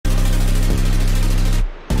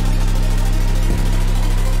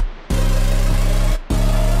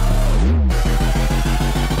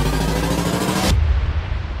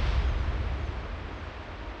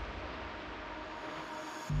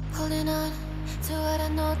To what I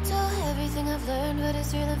know, to everything I've learned, what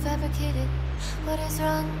is real and fabricated. What is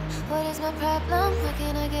wrong? What is my problem? How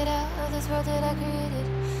can I get out of this world that I created?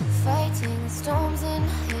 Fighting storms in my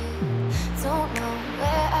head, don't know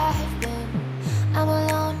where I've been. I'm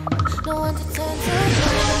alone, no one to turn to.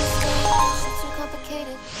 It's too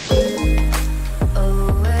complicated.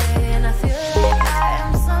 Away, and I feel like I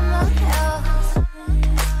am someone else.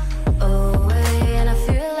 Away, and I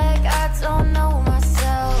feel like I don't know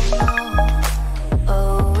myself. No.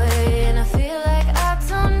 Away, and I feel like I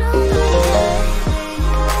don't know myself.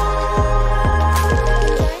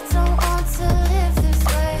 I don't want to live this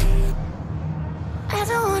way. I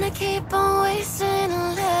don't want to keep on wasting a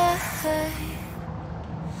life.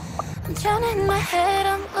 I'm drowning in my head,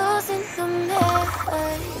 I'm losing the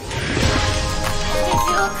mind. And if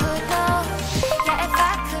you could know, yeah, if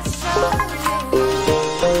I could show you,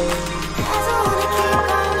 I don't wanna keep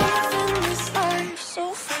on living this life so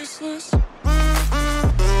faceless.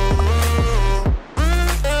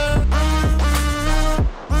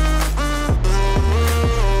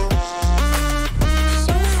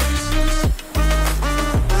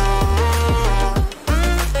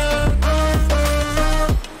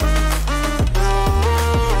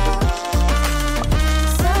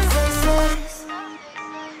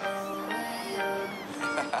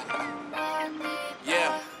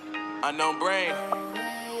 Unknown Brain,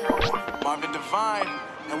 Marvin Divine,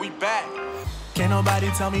 and we back. Can't nobody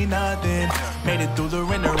tell me nothing. Made it through the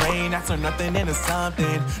rain, I turned nothing into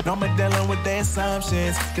something. No more dealing with their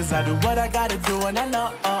assumptions, cause I do what I gotta do and I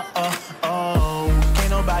know, can't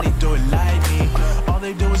nobody do it like me. All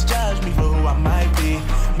they do is judge me for who I might be.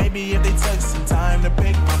 Maybe if they took some time to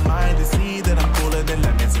pick my mind to see that I'm cooler than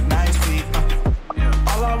lemons and iced tea.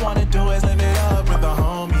 All I wanna do is live it up with the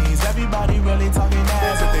homies. Everybody really talking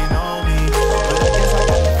as if they know me, but I guess I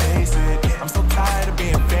gotta face it. I'm so tired of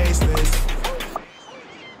being faceless.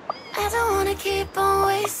 I don't wanna keep on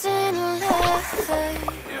wasting a life.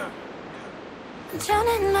 I'm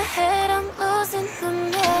drowning in my head, I'm losing the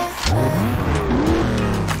mind.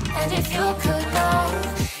 And if you could know,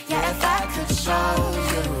 yeah, if I could show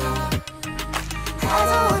you, I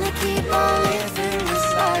don't wanna keep on living this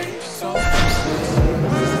life so faceless.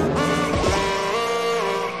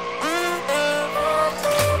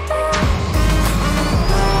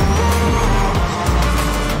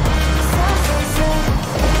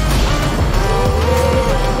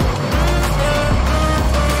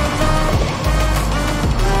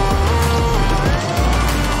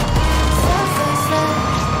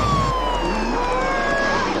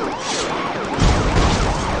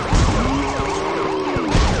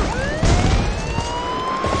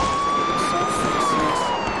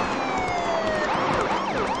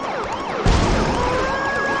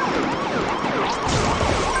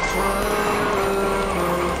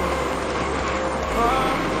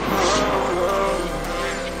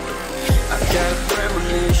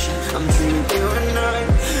 I'm dreaming you and I.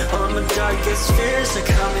 All my darkest fears are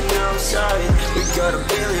coming outside. We got a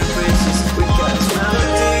billion races, we got this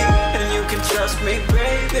melody, and you can trust me,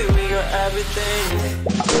 baby, we got everything.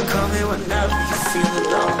 Call me whenever you feel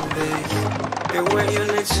alone, babe. And when you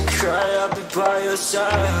need to cry, I'll be by your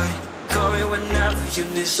side. Call me whenever you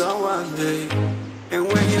need someone, babe. And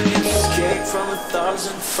when you need to escape from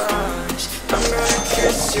 1,000 fires, I'm gonna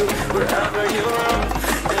kiss you wherever you are.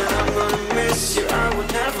 And I'm gonna miss you, I will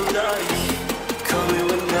never lie. Call me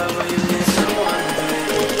whenever you need someone,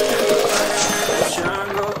 babe. I am in the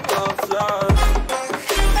jungle of love.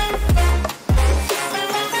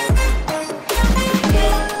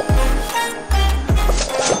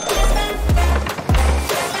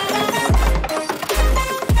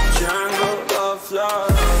 Jungle of love.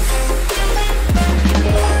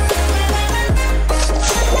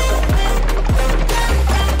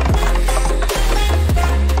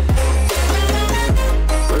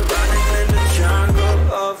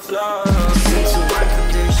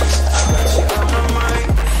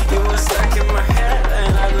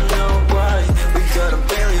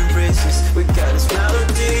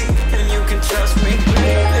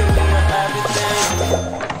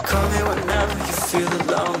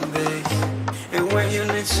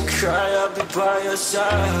 Cry, I'll be by your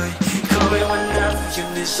side. Call me whenever you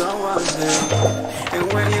need someone, babe. And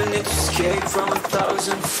when you need to escape from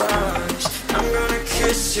 1,000 fires, I'm gonna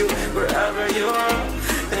kiss you wherever you are.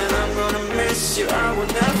 And I'm gonna miss you, I will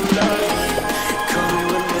never lie. Call me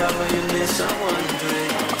whenever you need someone,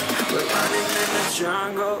 babe. We're running in the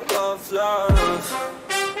jungle of love.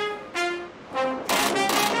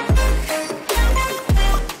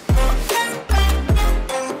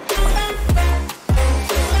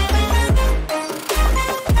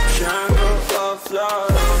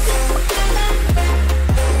 Love.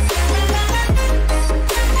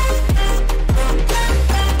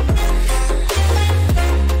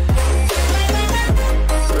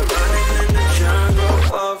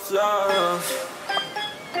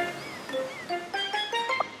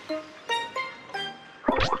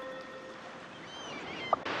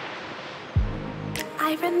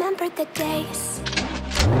 remember the days,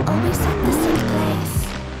 always at the same place,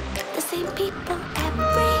 the same people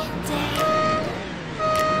every day.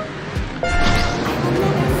 I will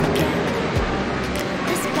never forget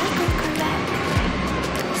this black or correct,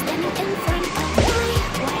 standing in front of my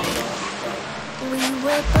way. We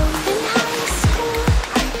were both in high school.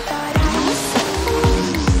 I thought I was so cool.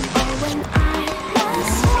 Oh, when I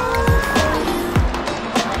was falling for you,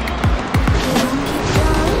 you keep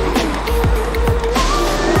going in the light. I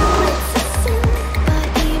know it's a sin, but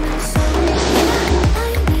even so, yeah, I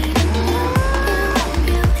need you.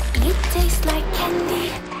 You taste like candy.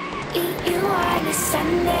 Eat you on a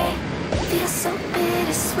Sunday. Feel so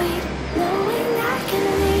bittersweet, knowing I can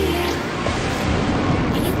leave.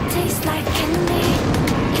 You taste like candy.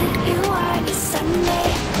 Eat you on a Sunday.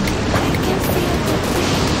 I can feel the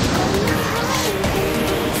beat on my heart.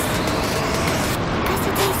 'Cause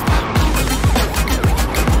it tastes like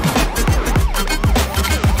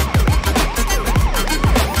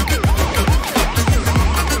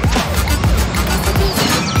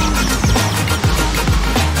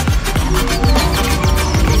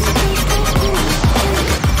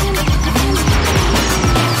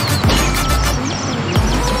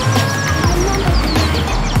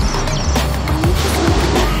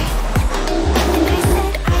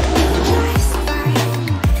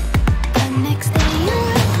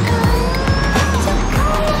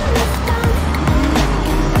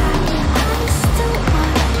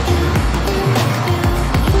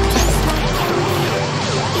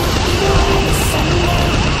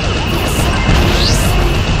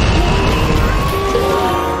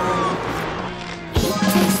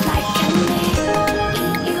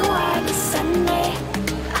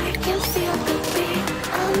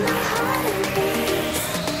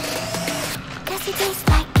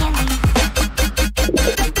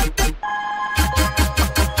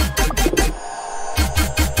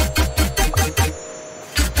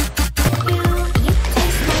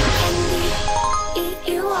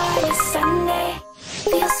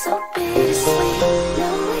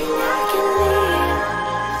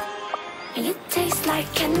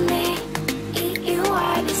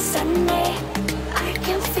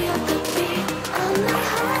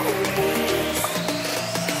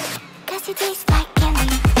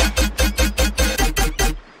candy.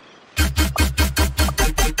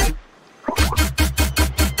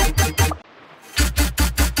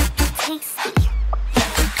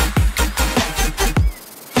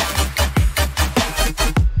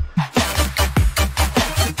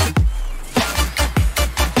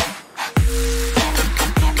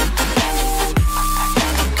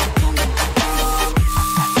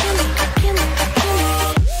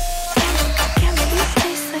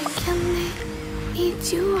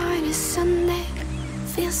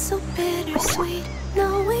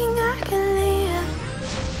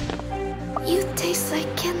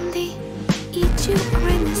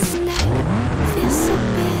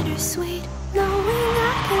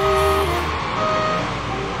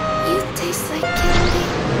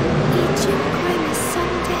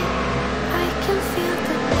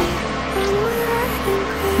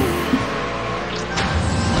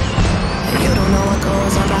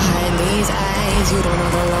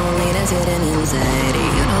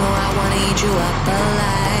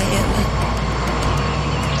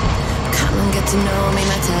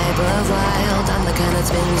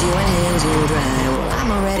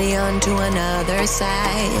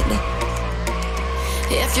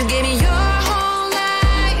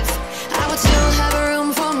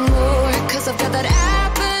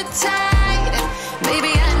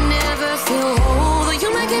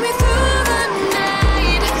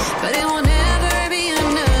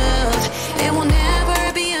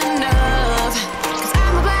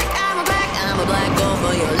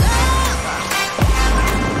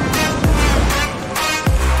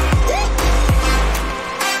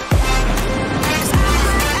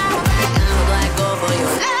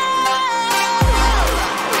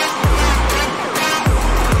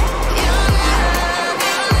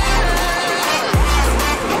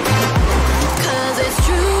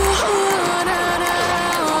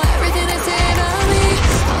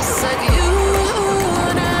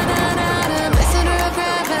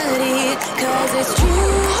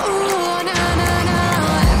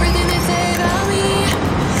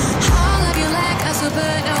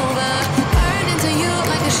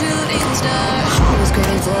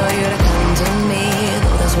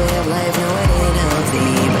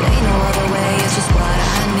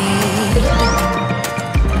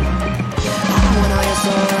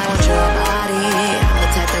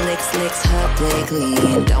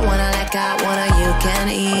 clean. Don't wanna let go, wanna you can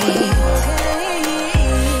eat.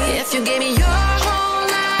 If you gave me your whole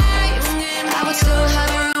life,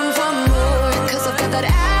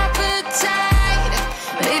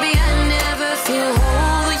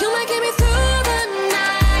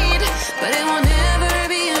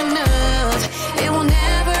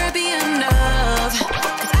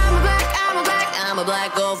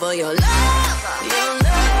 for your love. Your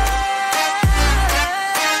love.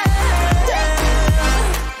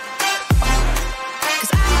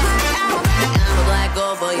 'Cause I'm a black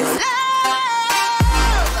girl for your love.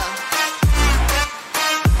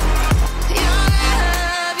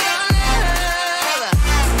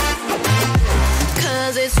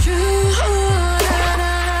 It's true,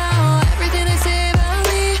 everything they say about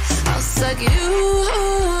me, I'll suck you,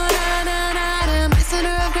 my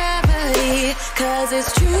center of gravity. 'Cause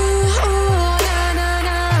it's true,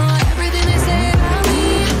 everything they say about me,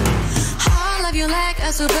 I'll love you like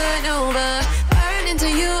a supernova, burn into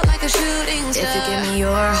you like a shooting star. If you give me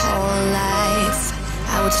your whole life,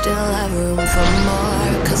 I would still have room for more.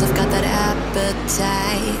 'Cause I've got that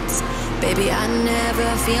appetite. Baby, I never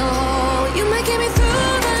feel whole. You might get me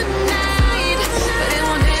through the night, but it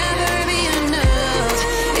will never be enough.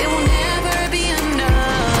 It will never be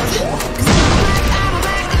enough. 'Cause I'm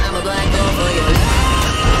a black girl for your love.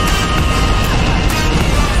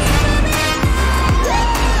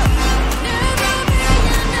 Never be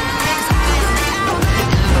enough. 'Cause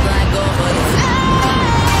I'm a black girl for your love.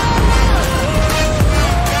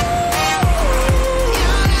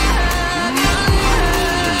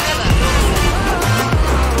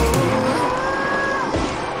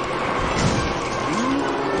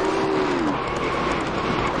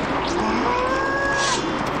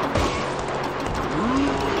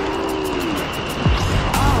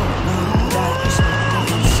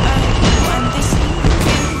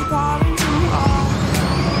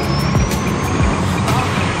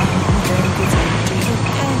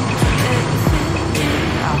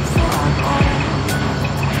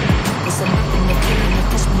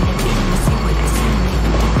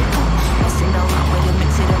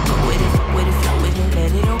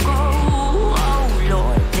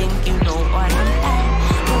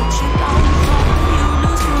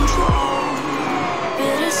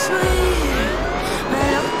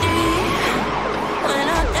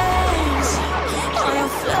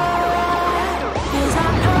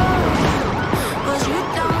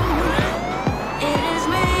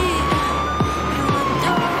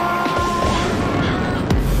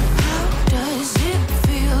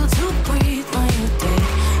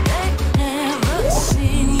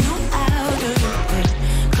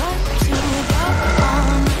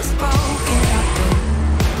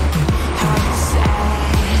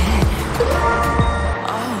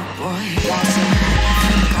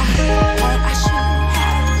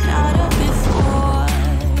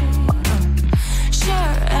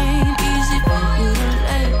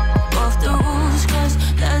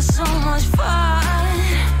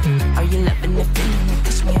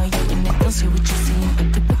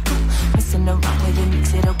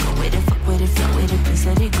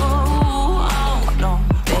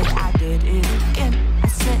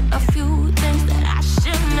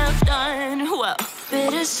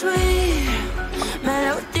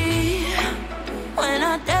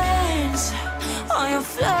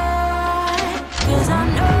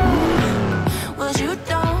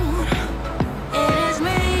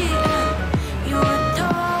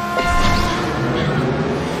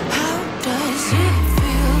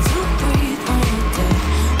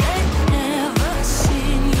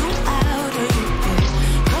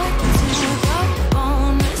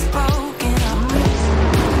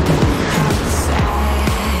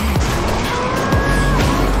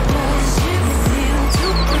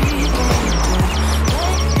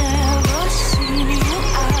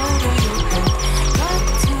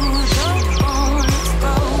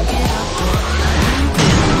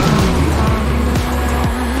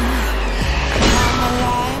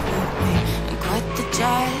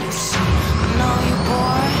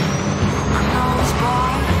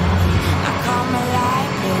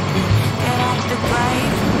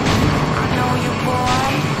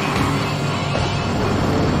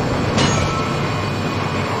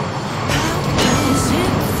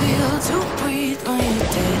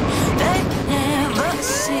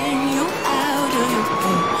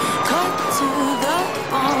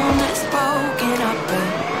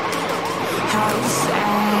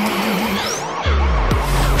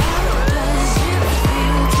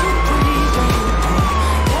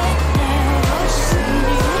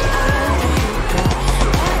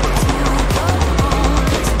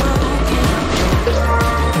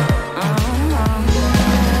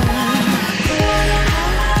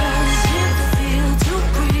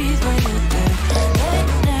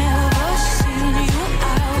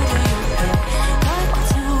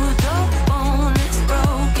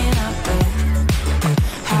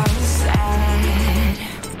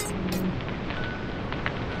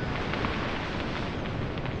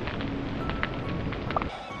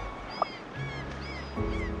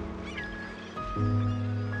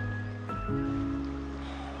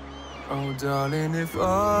 Darling, if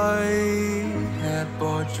I had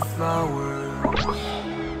bought you flowers,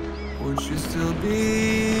 would you still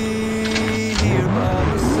be here by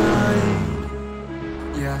my side?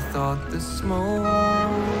 Yeah, I thought this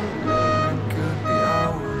moment could be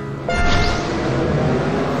ours.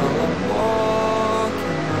 While I'm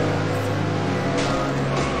walking earth and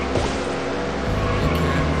night, you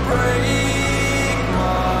can't break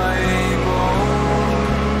my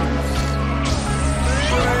bones,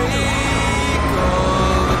 break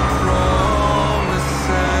all the promises,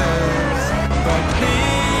 but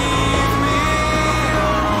leave me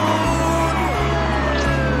alone.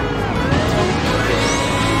 Don't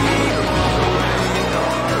break my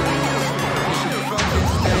heart. You should fucking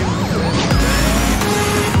stay with me.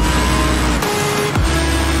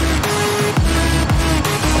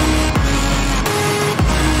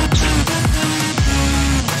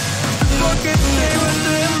 Fucking stay with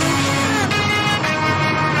him.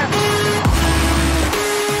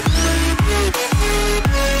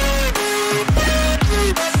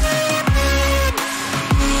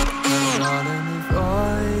 Darling, if I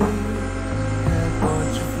had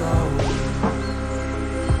bought you flowers,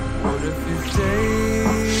 what if you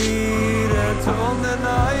stayed at home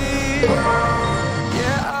tonight?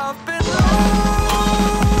 Yeah, I've been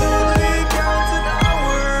lonely counting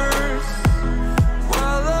hours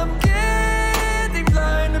while I'm getting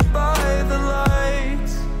blinded by the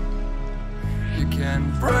lights. You can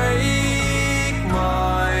break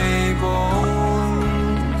my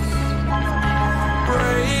bones,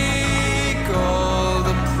 break all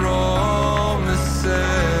the promises,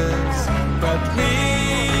 but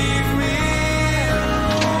leave me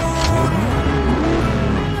alone.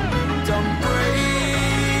 Don't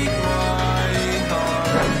break my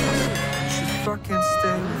heart. You should fucking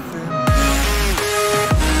stay with him.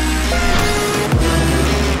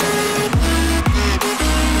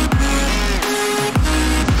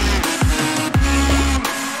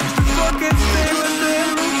 Fucking stay with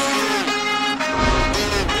him.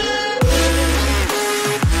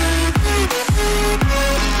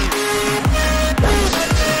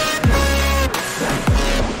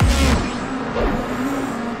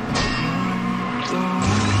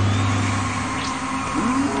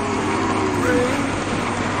 Break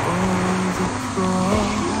all the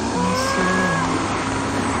promises,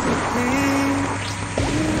 but leave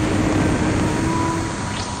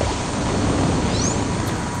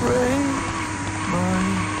break my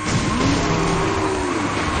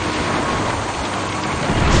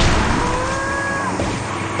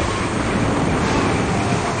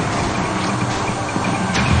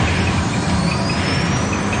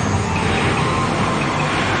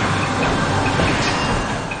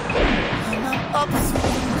Up through the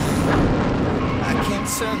night, I can't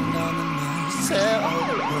turn on the news. Tell all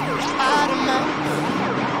the world out of my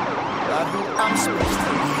mind about who I'm supposed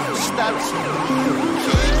to be. Stop telling me you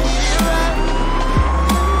can't get it right.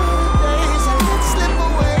 Days I let slip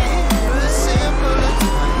away for the simpler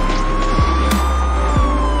time.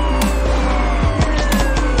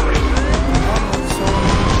 I'm not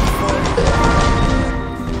sorry for it.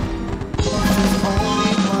 There's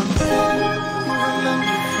only one thing you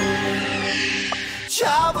remember from me.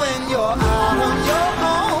 Child, when you're out on your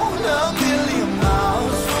own, a million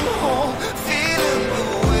miles from home, feeling the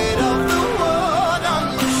weight of the world on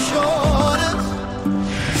your shoulders.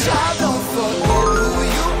 Child, don't forget who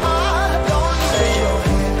you are. Don't lose your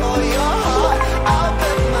head or your heart. I'll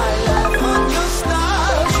bet my life on your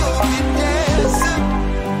stars. You'll be dancing,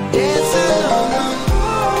 dancing on the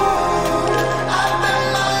moon. I'll bet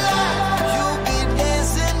my life you'll be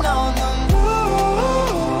dancing on the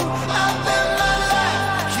moon. I'll bet my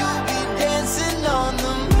life you'll be dancing on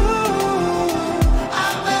the moon.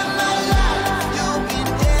 I'll bet my life you'll be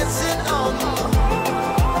dancing on the moon.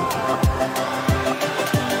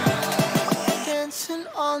 Dancing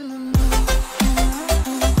on the moon.